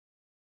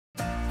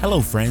Hello,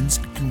 friends,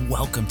 and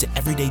welcome to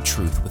Everyday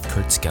Truth with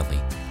Kurt Skelly.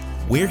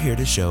 We're here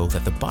to show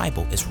that the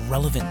Bible is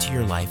relevant to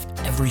your life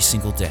every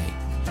single day.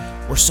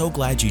 We're so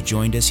glad you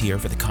joined us here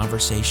for the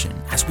conversation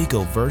as we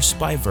go verse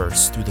by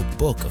verse through the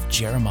book of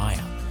Jeremiah.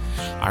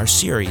 Our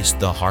series,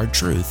 The Hard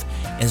Truth,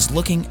 is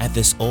looking at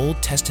this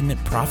Old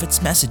Testament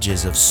prophet's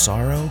messages of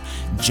sorrow,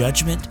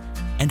 judgment,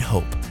 and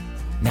hope.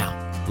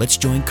 Now, let's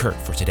join Kurt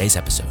for today's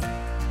episode.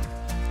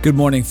 Good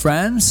morning,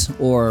 friends,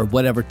 or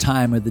whatever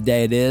time of the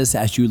day it is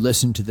as you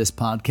listen to this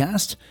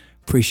podcast.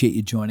 Appreciate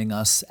you joining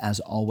us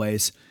as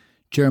always.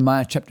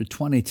 Jeremiah chapter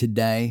 20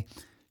 today,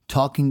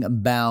 talking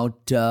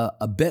about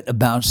a bit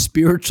about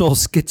spiritual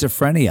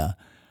schizophrenia,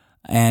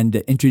 and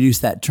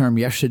introduced that term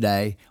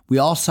yesterday. We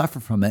all suffer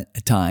from it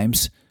at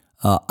times.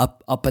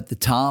 Up at the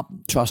top,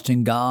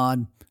 trusting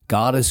God.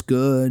 God is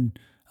good.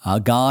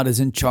 God is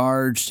in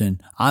charge,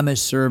 and I'm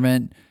His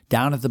servant.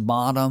 Down at the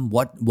bottom,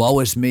 woe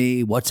is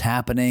me, what's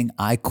happening,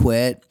 I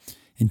quit.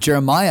 And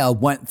Jeremiah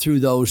went through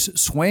those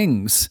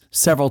swings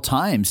several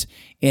times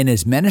in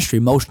his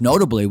ministry. Most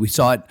notably, we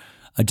saw it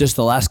just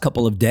the last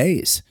couple of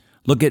days.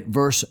 Look at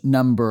verse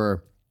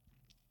number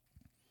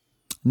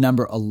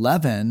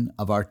 11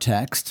 of our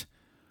text,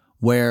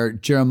 where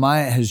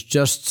Jeremiah has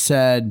just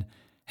said,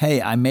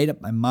 hey, I made up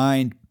my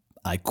mind,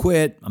 I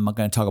quit. I'm not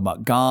going to talk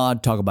about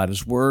God, talk about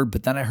His word.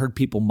 But then I heard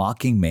people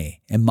mocking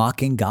me and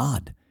mocking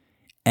God.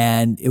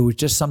 And it was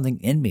just something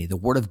in me, the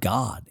word of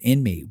God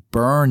in me,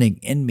 burning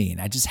in me.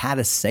 And I just had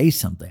to say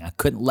something. I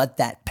couldn't let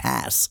that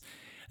pass.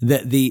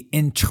 The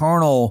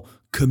internal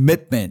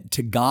commitment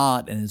to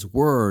God and His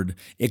word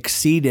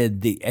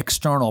exceeded the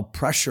external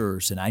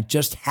pressures. And I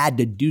just had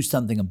to do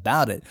something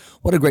about it.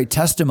 What a great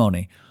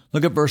testimony.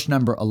 Look at verse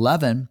number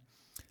 11.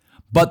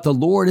 But the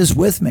Lord is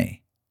with me.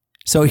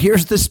 So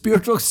here's the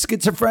spiritual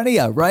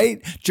schizophrenia,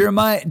 right?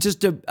 Jeremiah,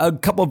 just a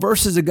couple of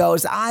verses ago,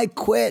 is I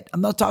quit.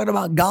 I'm not talking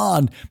about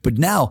God, but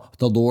now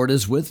the Lord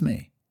is with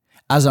me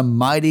as a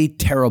mighty,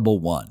 terrible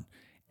one.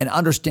 And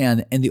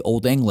understand, in the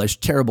Old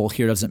English, terrible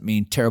here doesn't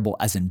mean terrible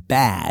as in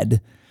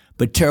bad,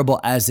 but terrible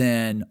as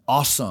in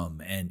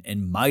awesome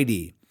and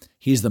mighty.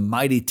 He's the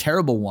mighty,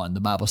 terrible one,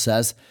 the Bible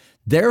says.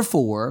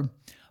 Therefore,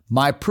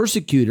 my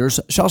persecutors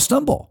shall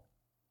stumble,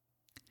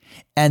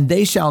 and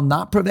they shall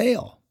not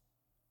prevail.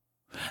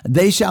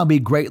 They shall be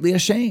greatly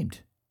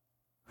ashamed,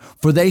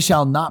 for they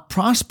shall not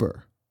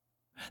prosper.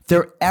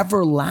 Their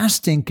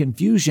everlasting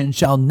confusion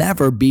shall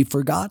never be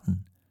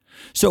forgotten.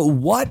 So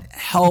what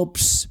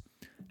helps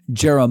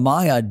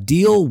Jeremiah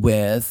deal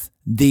with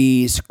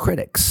these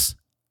critics?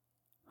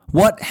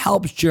 What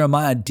helps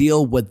Jeremiah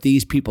deal with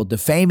these people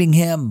defaming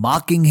him,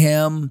 mocking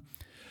him,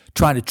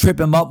 trying to trip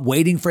him up,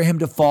 waiting for him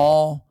to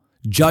fall,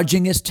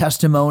 judging his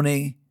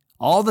testimony,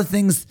 all the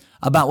things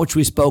about which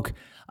we spoke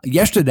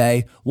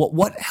yesterday?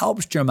 What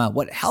helps Jeremiah?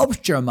 What helps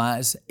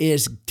Jeremiah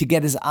is to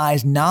get his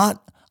eyes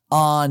not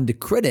on the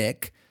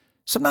critic.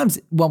 Sometimes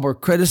when we're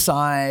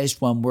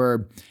criticized, when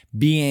we're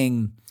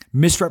being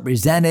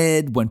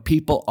misrepresented, when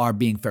people are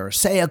being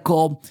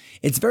pharisaical,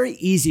 it's very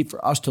easy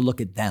for us to look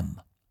at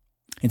them.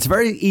 It's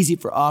very easy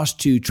for us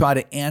to try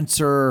to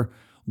answer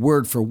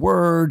word for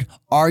word,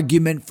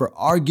 argument for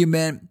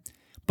argument,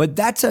 but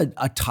that's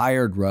a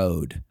tired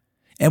road.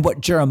 And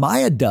what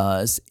Jeremiah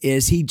does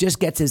is he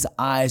just gets his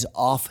eyes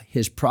off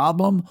his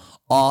problem,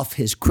 off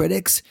his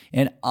critics,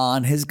 and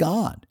on his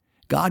God.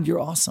 God, you're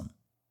awesome.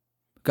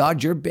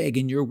 God, you're big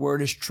and your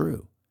word is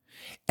true.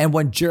 And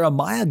when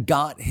Jeremiah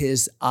got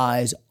his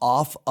eyes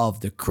off of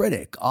the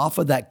critic, off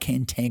of that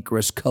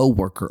cantankerous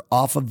coworker,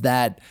 off of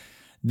that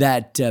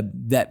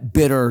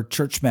bitter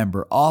church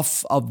member,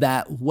 off of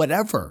that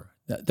whatever,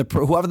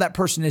 whoever that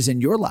person is in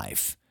your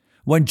life,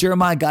 when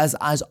Jeremiah got his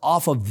eyes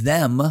off of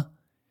them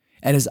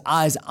and his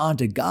eyes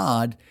onto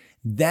God,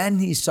 then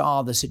he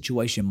saw the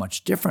situation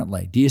much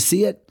differently. Do you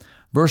see it?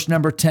 Verse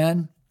number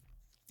 10,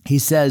 he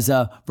says,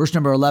 verse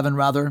number 11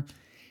 rather,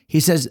 he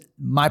says,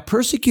 my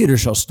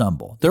persecutors shall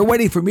stumble. They're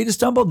waiting for me to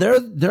stumble.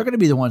 They're going to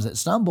be the ones that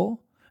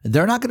stumble.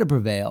 They're not going to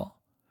prevail.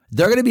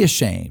 They're going to be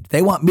ashamed.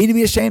 They want me to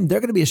be ashamed.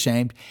 They're going to be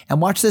ashamed.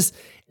 And watch this.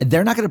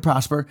 They're not going to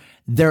prosper.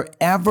 Their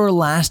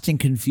everlasting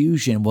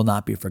confusion will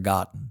not be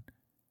forgotten.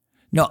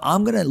 No,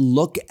 I'm going to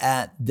look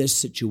at this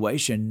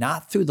situation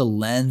not through the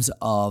lens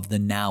of the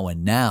now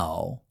and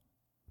now,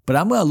 but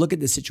I'm going to look at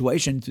the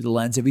situation through the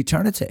lens of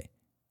eternity.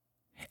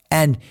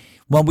 And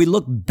when we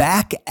look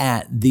back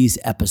at these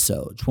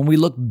episodes, when we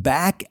look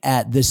back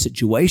at this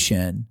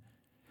situation,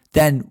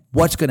 then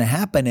what's going to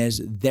happen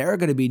is they're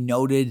going to be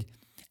noted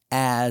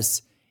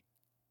as,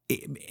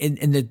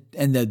 in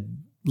the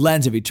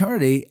lens of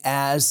eternity,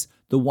 as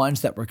the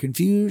ones that were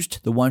confused,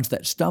 the ones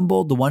that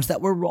stumbled, the ones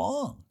that were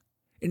wrong.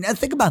 And now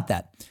think about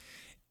that.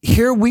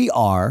 Here we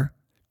are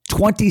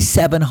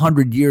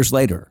 2,700 years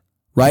later,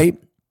 right?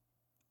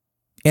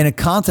 In a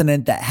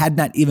continent that had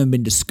not even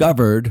been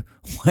discovered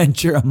when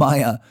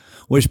Jeremiah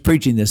was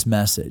preaching this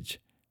message.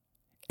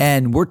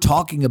 And we're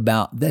talking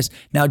about this.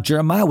 Now,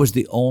 Jeremiah was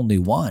the only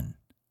one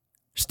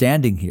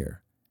standing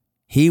here.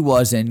 He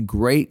was in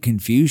great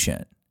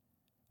confusion.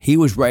 He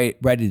was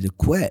ready to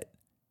quit.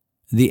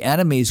 The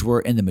enemies were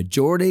in the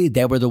majority.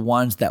 They were the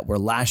ones that were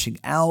lashing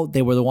out.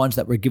 They were the ones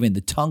that were giving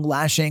the tongue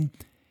lashing.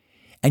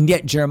 And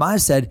yet Jeremiah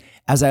said,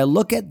 as I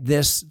look at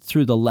this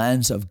through the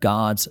lens of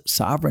God's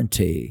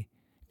sovereignty,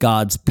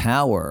 God's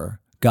power,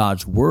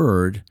 God's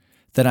word,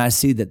 then I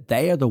see that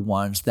they are the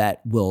ones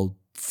that will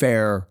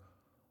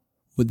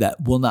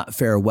not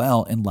fare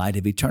well in light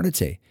of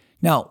eternity.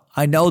 Now,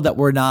 I know that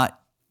we're not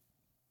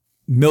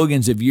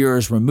millions of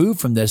years removed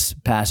from this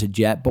passage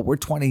yet, but we're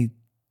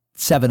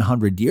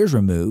 2,700 years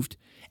removed.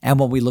 And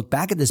when we look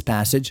back at this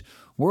passage,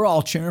 we're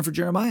all cheering for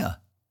Jeremiah.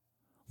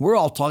 We're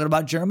all talking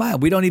about Jeremiah.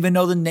 We don't even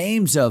know the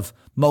names of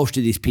most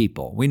of these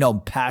people. We know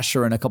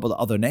Pasher and a couple of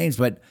other names,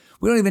 but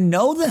we don't even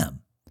know them.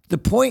 The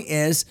point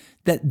is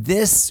that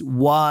this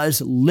was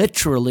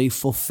literally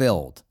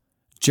fulfilled.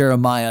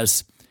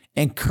 Jeremiah's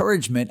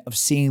encouragement of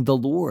seeing the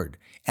Lord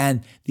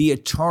and the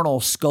eternal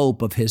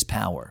scope of his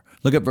power.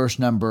 Look at verse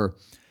number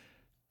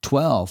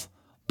 12.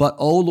 But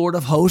O Lord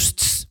of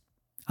hosts,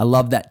 I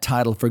love that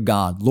title for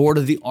God. Lord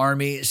of the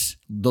armies,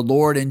 the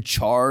Lord in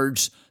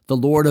charge, the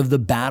Lord of the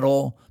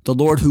battle, the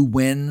Lord who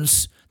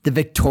wins, the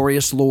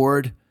victorious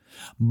Lord.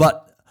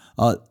 But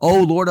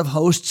O Lord of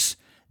hosts,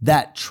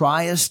 that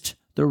triest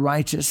the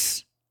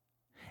righteous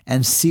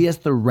and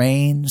seest the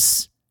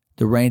reins,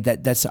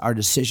 that's our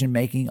decision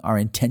making, our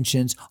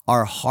intentions,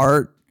 our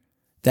heart.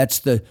 That's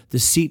the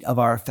seat of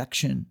our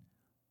affection.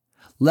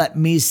 Let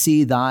me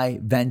see thy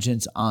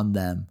vengeance on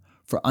them,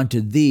 for unto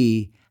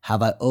thee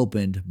have I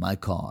opened my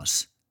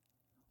cause.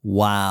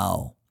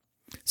 Wow.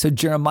 So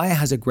Jeremiah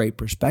has a great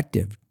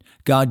perspective.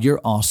 God,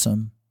 you're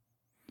awesome.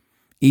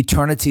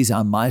 Eternity's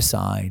on my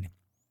side.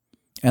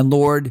 And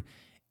Lord,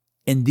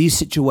 in these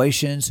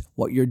situations,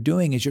 what you're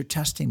doing is you're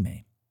testing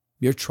me.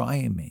 You're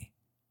trying me.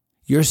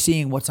 You're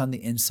seeing what's on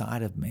the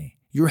inside of me.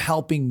 You're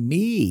helping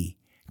me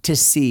to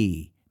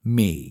see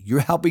me.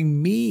 You're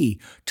helping me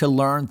to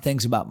learn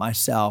things about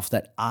myself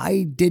that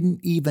I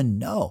didn't even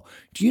know.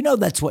 Do you know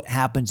that's what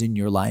happens in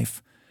your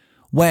life?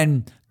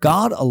 When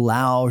God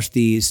allows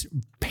these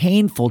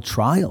painful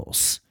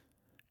trials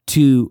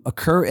to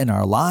occur in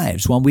our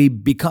lives, when we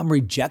become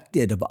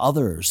rejected of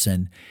others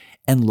and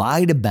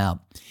lied about,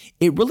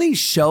 it really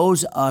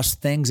shows us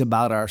things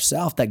about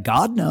ourselves that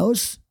God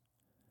knows,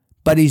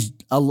 but he's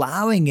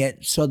allowing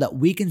it so that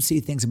we can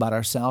see things about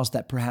ourselves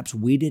that perhaps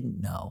we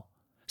didn't know.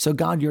 So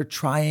God, you're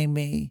trying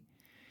me.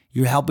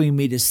 You're helping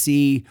me to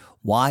see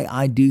why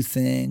I do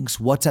things,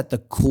 what's at the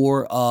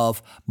core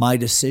of my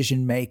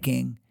decision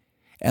making.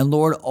 And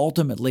Lord,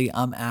 ultimately,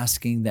 I'm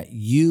asking that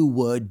you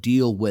would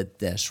deal with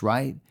this,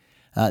 right?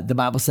 The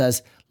Bible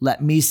says,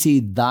 let me see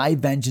thy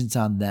vengeance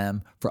on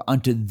them, for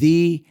unto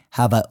thee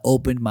have I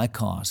opened my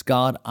cause.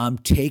 God, I'm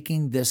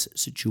taking this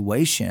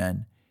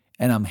situation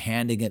and I'm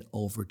handing it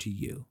over to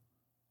you.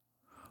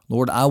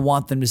 Lord, I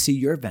want them to see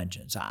your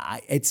vengeance.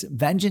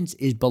 Vengeance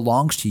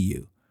belongs to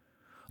you.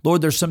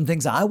 Lord, there's some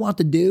things I want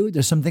to do.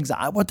 There's some things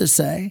I want to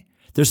say.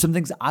 There's some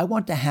things I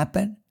want to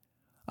happen.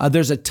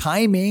 There's a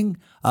timing,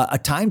 a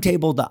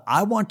timetable that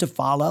I want to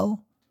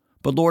follow.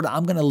 But Lord,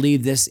 I'm going to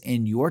leave this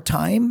in your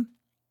time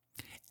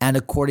and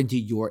according to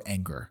your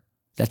anger.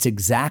 That's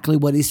exactly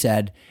what he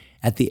said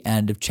at the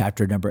end of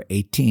chapter number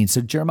 18.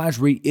 So Jeremiah's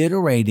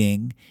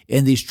reiterating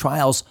in these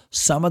trials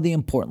some of the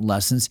important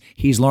lessons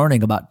he's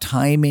learning about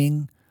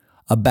timing,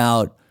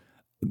 about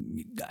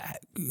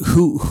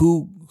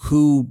who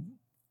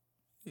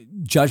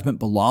judgment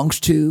belongs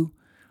to.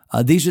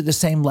 These are the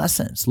same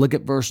lessons. Look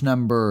at verse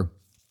number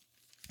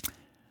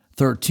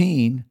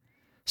 13.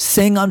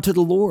 Sing unto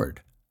the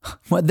Lord.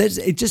 Well,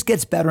 it just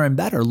gets better and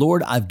better.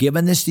 Lord, I've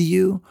given this to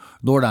you.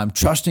 Lord, I'm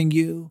trusting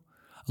you.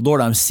 Lord,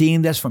 I'm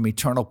seeing this from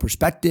eternal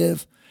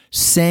perspective.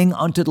 Sing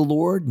unto the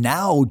Lord.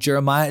 Now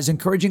Jeremiah is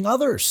encouraging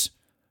others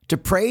to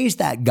praise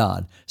that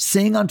God.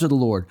 Sing unto the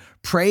Lord.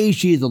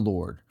 Praise ye the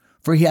Lord,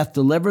 for he hath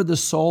delivered the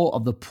soul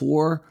of the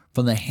poor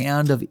from the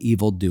hand of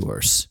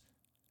evildoers.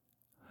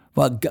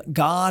 Well,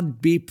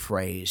 God be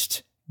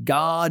praised.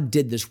 God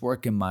did this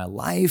work in my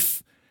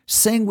life.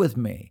 Sing with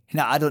me.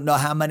 Now, I don't know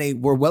how many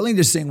were willing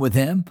to sing with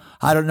him.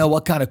 I don't know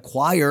what kind of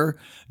choir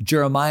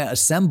Jeremiah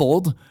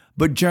assembled,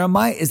 but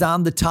Jeremiah is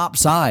on the top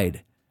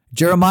side.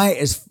 Jeremiah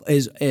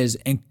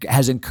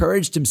has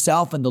encouraged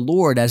himself in the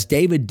Lord as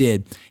David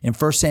did in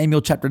 1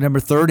 Samuel chapter number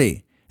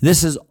 30.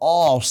 This is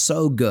all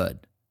so good.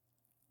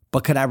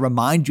 But can I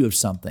remind you of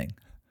something?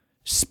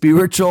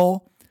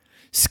 Spiritual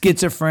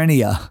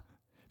schizophrenia.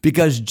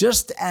 Because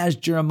just as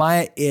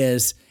Jeremiah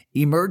is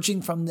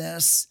emerging from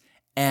this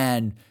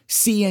and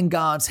seeing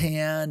God's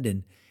hand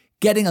and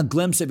getting a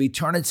glimpse of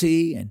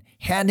eternity and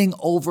handing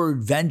over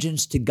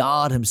vengeance to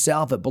God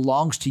himself, it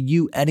belongs to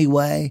you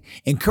anyway,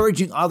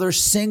 encouraging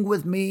others, sing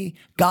with me,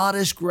 God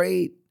is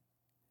great.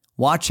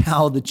 Watch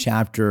how the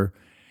chapter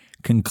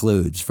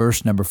concludes.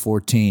 Verse number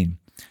 14,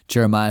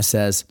 Jeremiah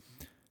says,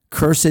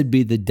 cursed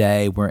be the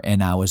day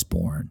wherein I was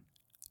born.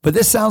 But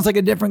this sounds like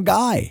a different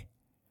guy.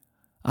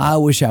 I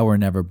wish I were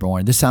never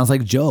born. This sounds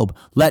like Job.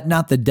 Let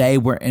not the day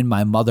wherein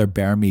my mother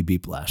bare me be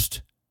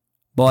blessed.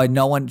 Boy,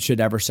 no one should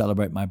ever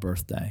celebrate my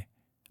birthday.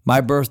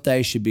 My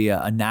birthday should be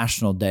a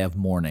national day of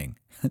mourning.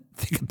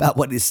 Think about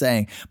what he's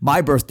saying.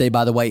 My birthday,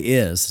 by the way,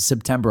 is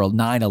September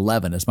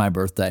 9/11 is my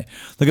birthday.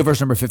 Look at verse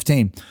number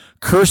 15.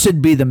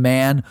 Cursed be the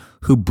man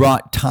who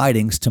brought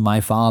tidings to my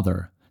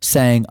father,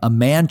 saying, a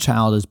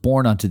man-child is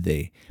born unto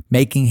thee,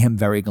 making him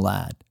very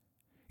glad.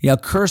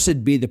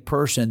 Cursed be the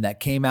person that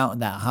came out in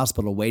that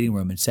hospital waiting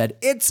room and said,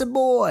 it's a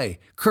boy.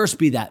 Cursed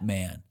be that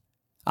man.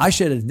 I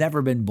should have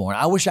never been born.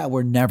 I wish I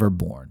were never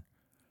born.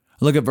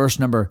 Look at verse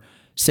number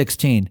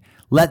 16.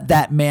 Let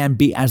that man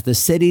be as the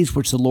cities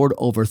which the Lord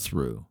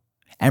overthrew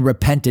and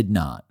repented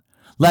not.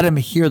 Let him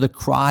hear the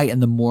cry in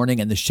the morning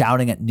and the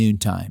shouting at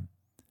noontide,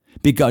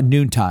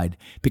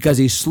 because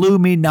he slew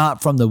me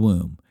not from the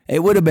womb.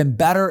 It would have been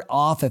better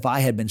off if I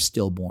had been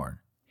stillborn.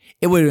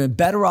 It would have been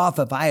better off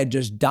if I had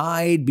just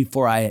died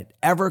before I had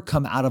ever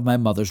come out of my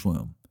mother's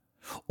womb,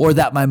 or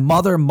that my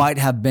mother might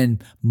have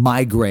been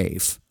my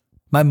grave.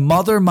 My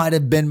mother might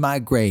have been my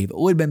grave. It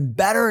would have been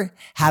better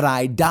had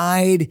I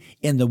died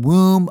in the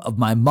womb of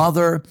my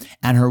mother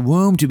and her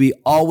womb to be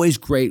always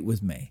great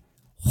with me.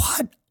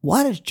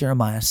 What is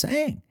Jeremiah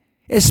saying?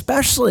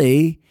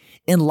 Especially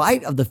in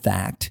light of the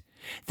fact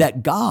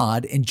that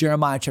God in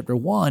Jeremiah chapter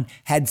 1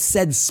 had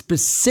said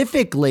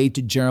specifically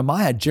to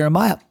Jeremiah,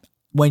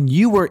 when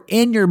you were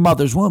in your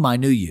mother's womb, I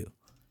knew you.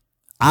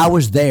 I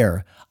was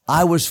there.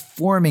 I was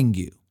forming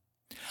you.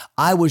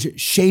 I was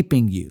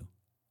shaping you.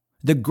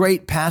 The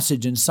great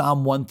passage in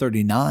Psalm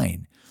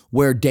 139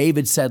 where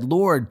David said,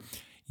 Lord,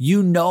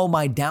 you know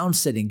my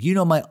downsitting. You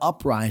know my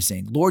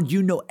uprising. Lord,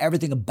 you know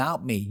everything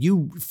about me.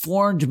 You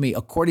formed me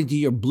according to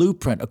your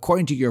blueprint,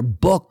 according to your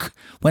book,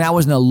 when I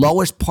was in the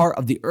lowest part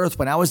of the earth,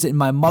 when I was in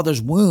my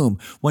mother's womb,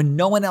 when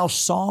no one else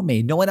saw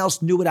me, no one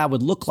else knew what I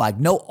would look like,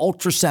 no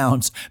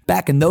ultrasounds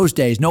back in those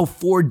days, no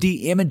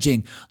 4D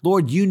imaging.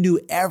 Lord, you knew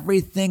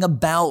everything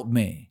about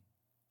me.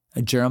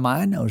 And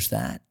Jeremiah knows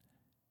that.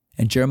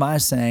 And Jeremiah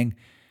is saying,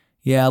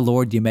 yeah,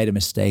 Lord, you made a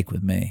mistake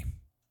with me.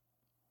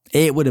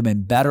 It would have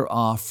been better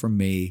off for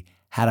me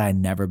had I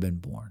never been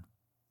born.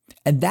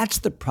 And that's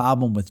the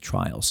problem with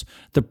trials.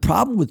 The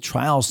problem with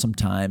trials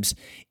sometimes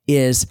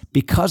is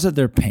because of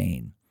their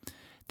pain,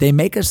 they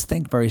make us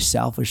think very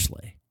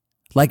selfishly.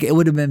 Like it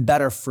would have been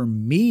better for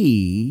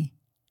me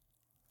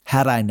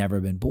had I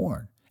never been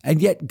born. And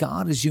yet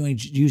God is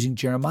using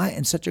Jeremiah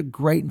in such a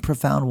great and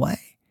profound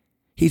way.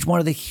 He's one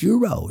of the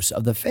heroes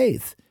of the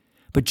faith.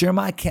 But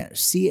Jeremiah can't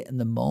see it in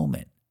the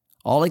moment.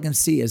 All I can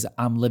see is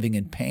I'm living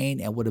in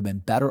pain and would have been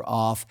better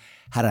off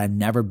had I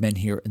never been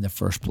here in the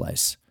first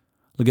place.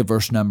 Look at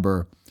verse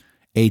number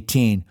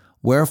 18.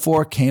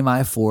 Wherefore came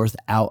I forth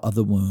out of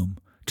the womb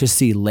to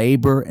see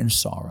labor and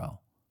sorrow.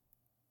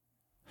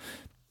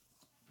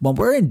 When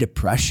we're in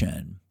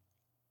depression,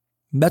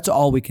 that's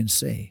all we can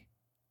see.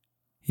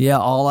 Yeah,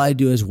 all I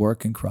do is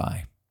work and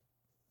cry.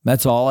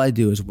 That's all I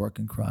do is work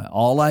and cry.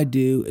 All I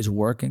do is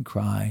work and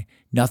cry.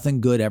 Nothing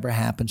good ever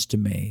happens to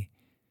me.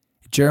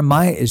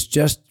 Jeremiah is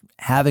just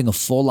having a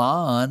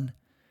full-on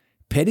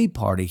pity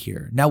party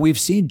here. Now, we've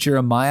seen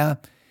Jeremiah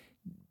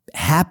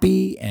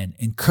happy and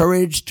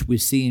encouraged.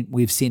 We've seen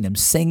him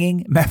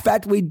singing. Matter of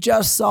fact, we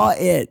just saw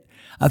it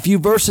a few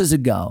verses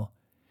ago.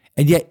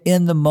 And yet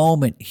in the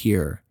moment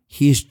here,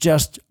 he's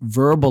just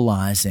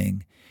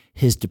verbalizing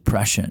his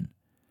depression.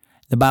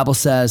 The Bible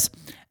says,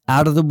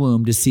 out of the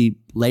womb to see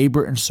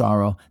labor and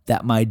sorrow,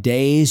 that my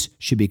days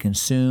should be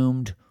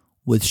consumed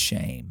with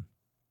shame.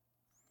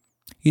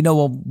 You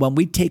know, when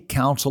we take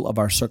counsel of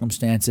our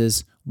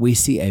circumstances, we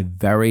see a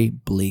very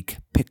bleak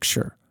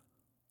picture.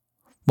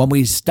 When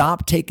we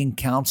stop taking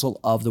counsel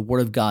of the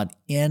Word of God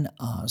in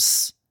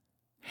us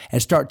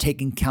and start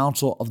taking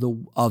counsel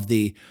of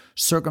the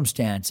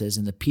circumstances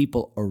and the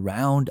people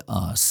around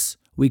us,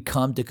 we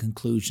come to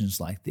conclusions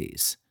like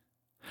these.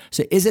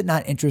 So is it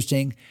not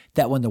interesting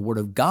that when the Word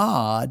of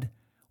God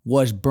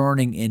was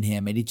burning in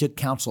him and he took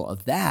counsel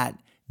of that,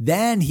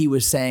 then he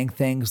was saying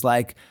things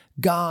like,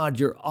 God,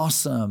 you're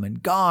awesome,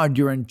 and God,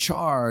 you're in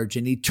charge,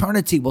 and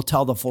eternity will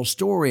tell the full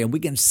story, and we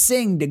can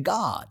sing to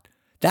God.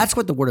 That's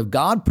what the Word of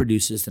God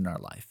produces in our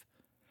life.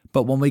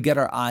 But when we get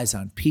our eyes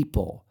on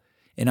people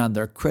and on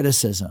their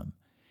criticism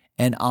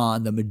and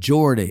on the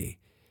majority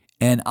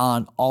and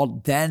on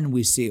all, then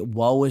we see,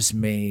 woe is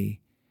me,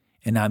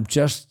 and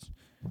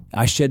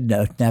I should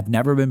have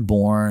never been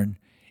born,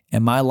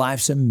 and my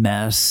life's a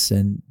mess,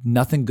 and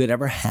nothing good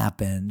ever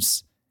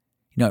happens.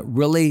 You know, it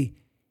really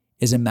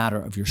is a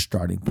matter of your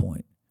starting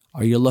point.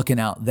 Are you looking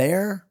out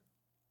there,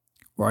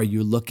 or are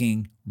you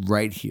looking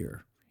right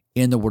here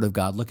in the Word of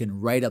God,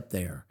 looking right up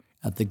there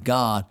at the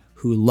God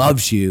who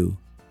loves you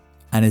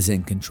and is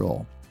in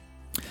control?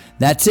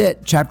 That's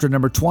it, chapter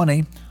number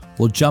 20.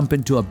 We'll jump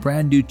into a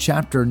brand new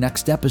chapter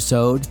next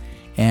episode,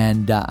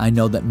 and I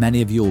know that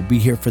many of you will be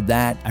here for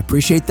that. I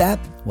appreciate that.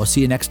 We'll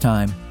see you next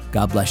time.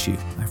 God bless you,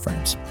 my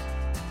friends.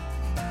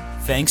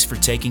 Thanks for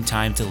taking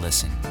time to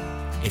listen.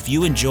 If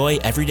you enjoy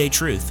Everyday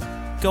Truth,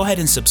 go ahead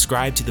and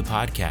subscribe to the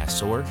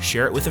podcast or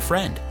share it with a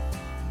friend.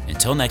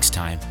 Until next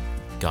time,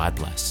 God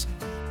bless.